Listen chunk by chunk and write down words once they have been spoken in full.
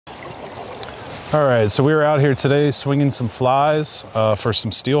All right, so we were out here today swinging some flies for some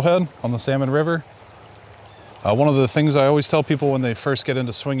steelhead on the Salmon River. One of the things I always tell people when they first get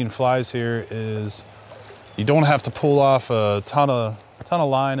into swinging flies here is you don't have to pull off a ton of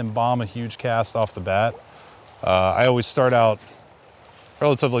line and bomb a huge cast off the bat. I always start out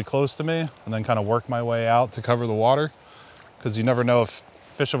relatively close to me and then kind of work my way out to cover the water, because you never know if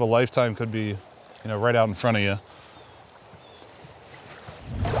fish of a lifetime could be, right out in front of you.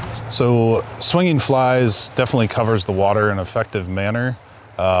 So swinging flies definitely covers the water in an effective manner.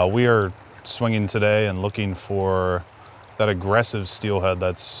 We are swinging today and looking for that aggressive steelhead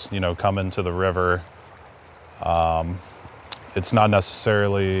that's, coming to the river. It's not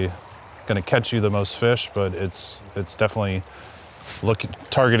necessarily going to catch you the most fish, but it's definitely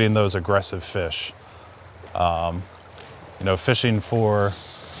targeting those aggressive fish. Fishing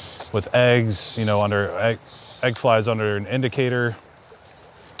with eggs, under egg flies under an indicator,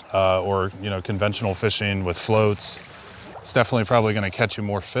 or conventional fishing with floats, it's definitely probably going to catch you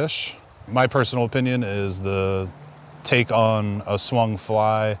more fish. My personal opinion is the take on a swung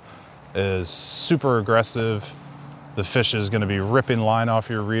fly is super aggressive. The fish is going to be ripping line off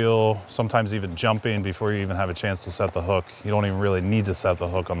your reel, sometimes even jumping before you even have a chance to set the hook. You don't even really need to set the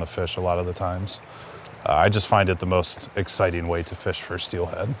hook on the fish a lot of the times. I just find it the most exciting way to fish for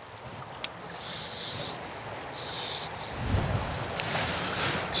steelhead.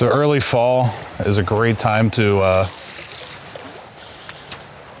 So early fall is a great time to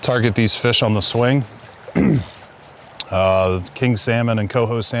target these fish on the swing. King salmon and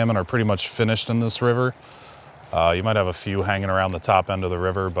coho salmon are pretty much finished in this river. You might have a few hanging around the top end of the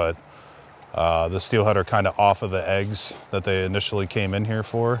river, but the steelhead are kind of off of the eggs that they initially came in here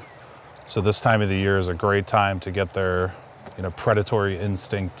for. So this time of the year is a great time to get their predatory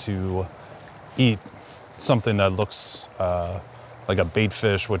instinct to eat something that looks like a bait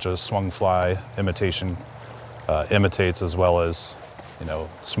fish, which a swung fly imitation imitates, as well as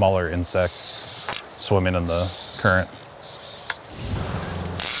smaller insects swimming in the current.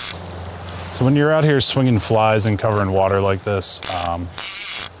 So when you're out here swinging flies and covering water like this,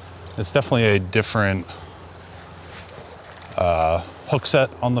 it's definitely a different hook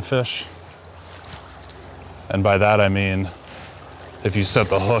set on the fish. And by that I mean, if you set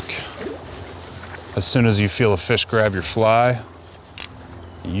the hook, as soon as you feel a fish grab your fly,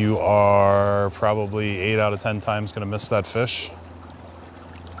 you are probably 8 out of 10 times going to miss that fish.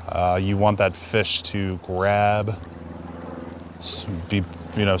 You want that fish to grab,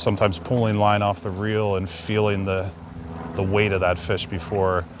 sometimes pulling line off the reel and feeling the weight of that fish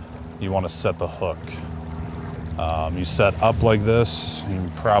before you want to set the hook. You set up like this, you're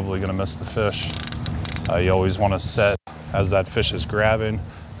probably going to miss the fish. You always want to set as that fish is grabbing.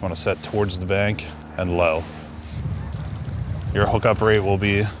 You want to set towards the bank and low. Your hookup rate will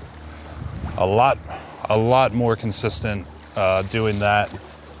be a lot more consistent doing that,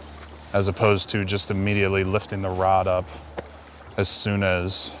 as opposed to just immediately lifting the rod up as soon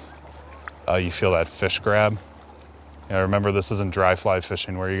as you feel that fish grab. Remember, this isn't dry fly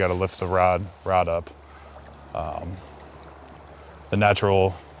fishing where you got to lift the rod up. The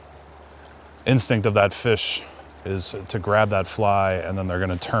natural instinct of that fish is to grab that fly, and then they're going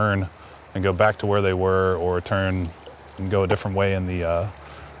to turn and go back to where they were, or turn and go a different way in the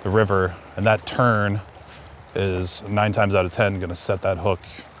river. And that turn is 9 times out of 10 going to set that hook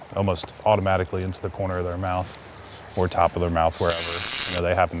almost automatically into the corner of their mouth or top of their mouth, wherever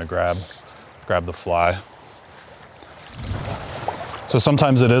they happen to grab the fly. So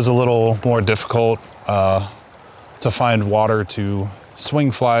sometimes it is a little more difficult to find water to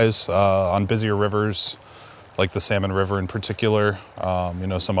swing flies on busier rivers, like the Salmon River in particular.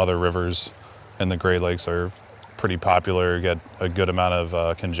 Some other rivers in the Great Lakes are pretty popular, get a good amount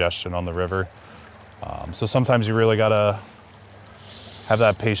of congestion on the river. So sometimes you really gotta have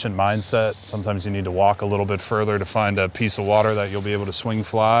that patient mindset. Sometimes you need to walk a little bit further to find a piece of water that you'll be able to swing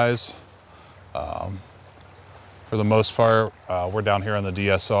flies. For the most part, we're down here on the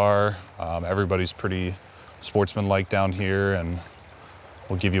DSR. Everybody's pretty sportsmanlike down here, and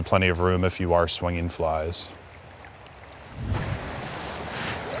we'll give you plenty of room if you are swinging flies.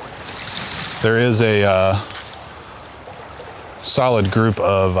 There is a solid group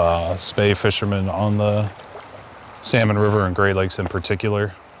of spey fishermen on the Salmon River and Great Lakes in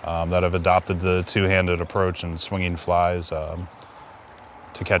particular that have adopted the two-handed approach in swinging flies to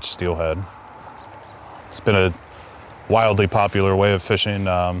catch steelhead. It's been a wildly popular way of fishing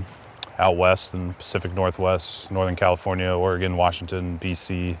out west in Pacific Northwest, Northern California, Oregon, Washington,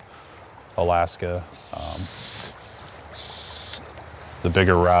 BC, Alaska. The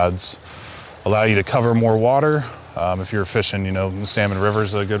bigger rods allow you to cover more water If you're fishing, you know, the Salmon River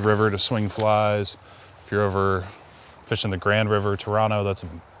is a good river to swing flies. If you're over fishing the Grand River, Toronto, that's a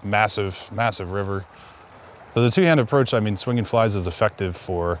massive, massive river. So the two-handed approach, I mean, swinging flies is effective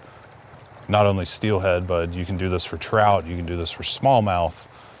for not only steelhead, but you can do this for trout, you can do this for smallmouth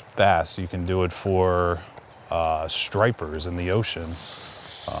bass, you can do it for stripers in the ocean.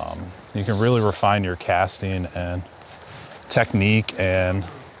 You can really refine your casting and technique and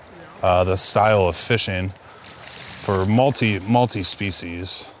the style of fishing for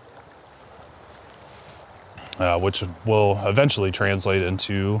multi-species, which will eventually translate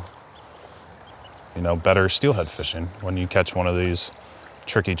into, you know, better steelhead fishing when you catch one of these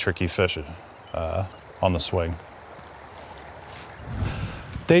tricky fish on the swing.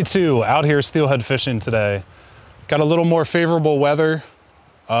 Day 2, out here steelhead fishing today. Got a little more favorable weather.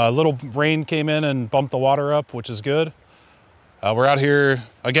 A little rain came in and bumped the water up, which is good. We're out here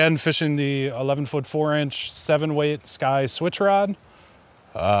again fishing the 11-foot 4-inch 7-weight Sky switch rod.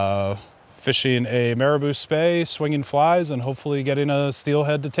 Fishing a marabou spey, swinging flies, and hopefully getting a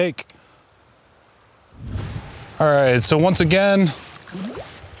steelhead to take. All right, so once again,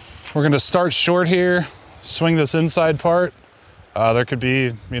 we're gonna start short here, swing this inside part. There could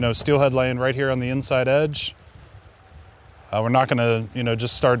be, you know, steelhead laying right here on the inside edge. We're not gonna, you know,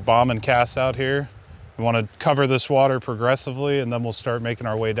 just start bombing casts out here. We wanna cover this water progressively, and then we'll start making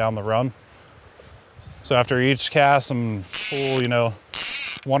our way down the run. So after each cast, I'm pull, you know,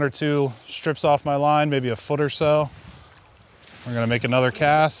 1 or 2 strips off my line, maybe a foot or so. We're gonna make another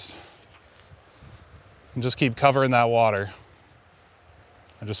cast and just keep covering that water.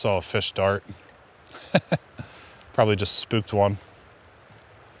 I just saw a fish dart. Probably just spooked one.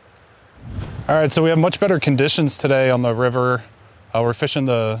 All right, so we have much better conditions today on the river. We're fishing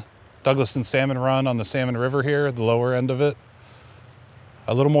the Douglaston Salmon Run on the Salmon River here, the lower end of it.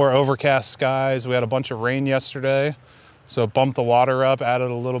 A little more overcast skies. We had a bunch of rain yesterday, so it bumped the water up, added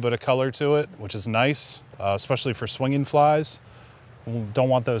a little bit of color to it, which is nice, especially for swinging flies. We don't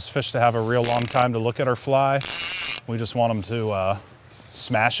want those fish to have a real long time to look at our fly. We just want them to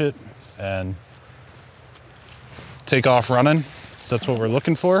smash it and take off running. So that's what we're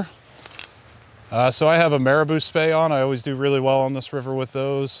looking for. So I have a marabou spey on. I always do really well on this river with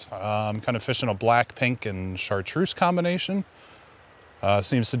those. I'm kind of fishing a black, pink, and chartreuse combination.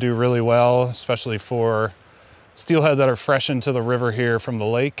 Seems to do really well, especially for steelhead that are fresh into the river here from the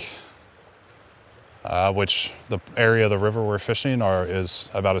lake, which the area of the river we're fishing is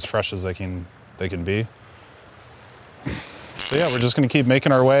about as fresh as they can be. So yeah, we're just gonna keep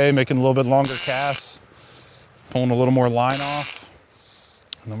making our way, making a little bit longer casts, pulling a little more line off,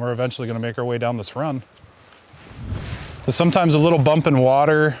 and then we're eventually gonna make our way down this run. So sometimes a little bump in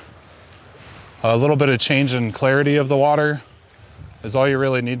water, a little bit of change in clarity of the water is all you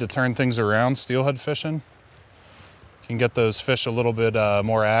really need to turn things around steelhead fishing. You can get those fish a little bit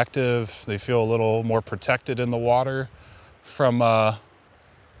more active. They feel a little more protected in the water from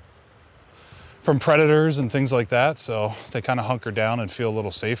predators and things like that. So they kind of hunker down and feel a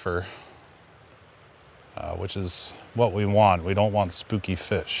little safer, which is what we want. We don't want spooky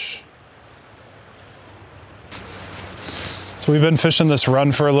fish. So we've been fishing this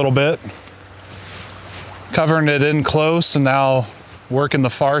run for a little bit, covering it in close, and now working the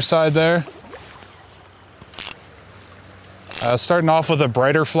far side there. Starting off with a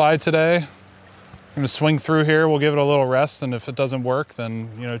brighter fly today. I'm gonna swing through here, we'll give it a little rest, and if it doesn't work, then,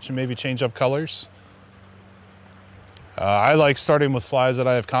 you know, maybe change up colors. I like starting with flies that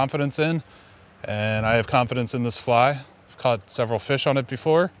I have confidence in, and I have confidence in this fly. I've caught several fish on it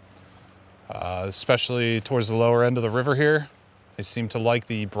before, especially towards the lower end of the river here. They seem to like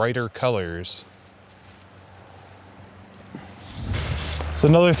the brighter colors. So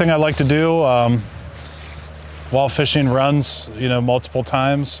another thing I like to do while fishing runs, you know, multiple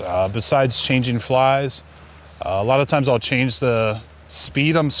times, besides changing flies, a lot of times I'll change the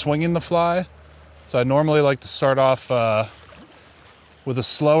speed I'm swinging the fly. So I normally like to start off with a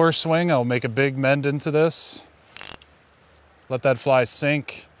slower swing. I'll make a big mend into this, let that fly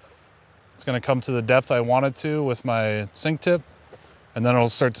sink. It's gonna come to the depth I want it to with my sink tip, and then it'll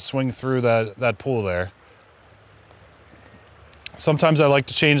start to swing through that pool there. Sometimes I like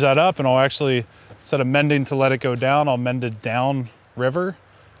to change that up, and I'll actually, instead of mending to let it go down, I'll mend it down river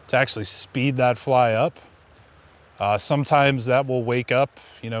to actually speed that fly up. Sometimes that will wake up,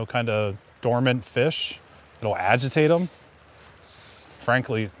 you know, kind of dormant fish. It'll agitate them,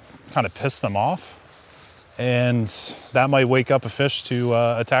 frankly, kind of piss them off. And that might wake up a fish to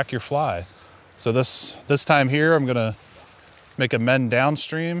attack your fly. So this time here, I'm gonna make a mend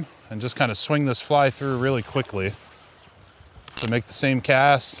downstream and just kind of swing this fly through really quickly. To make the same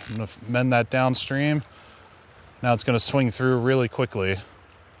cast, I'm gonna mend that downstream, Now it's going to swing through really quickly.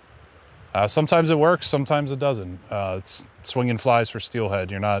 Sometimes it works, sometimes it doesn't. It's swinging flies for steelhead.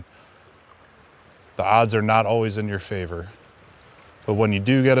 The odds are not always in your favor. But when you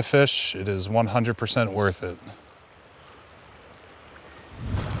do get a fish, it is 100% worth it.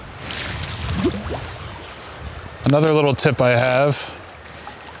 Another little tip I have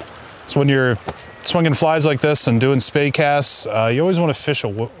is when you're swinging flies like this and doing spade casts, you always want to fish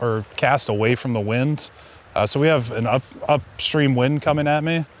or cast away from the wind. So we have an upstream wind coming at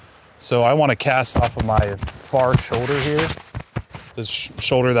me. So I want to cast off of my far shoulder here, this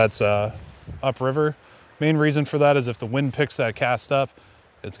shoulder that's upriver. Main reason for that is if the wind picks that cast up,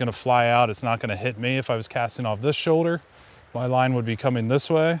 it's going to fly out. It's not going to hit me. If I was casting off this shoulder, my line would be coming this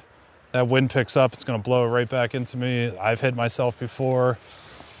way. That wind picks up, it's going to blow it right back into me. I've hit myself before,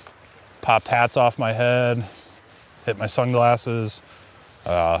 popped hats off my head, hit my sunglasses.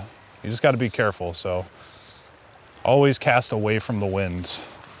 You just got to be careful. So always cast away from the wind.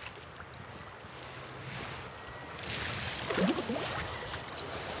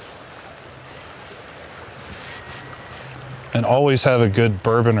 And always have a good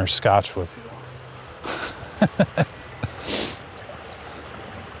bourbon or scotch with you.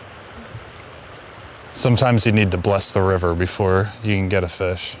 Sometimes you need to bless the river before you can get a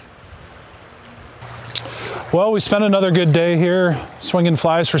fish. Well, we spent another good day here swinging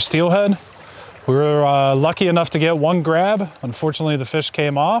flies for steelhead. We were lucky enough to get one grab. Unfortunately, the fish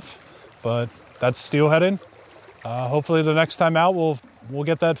came off, but that's steelheading. Hopefully the next time out, we'll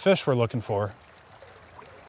get that fish we're looking for.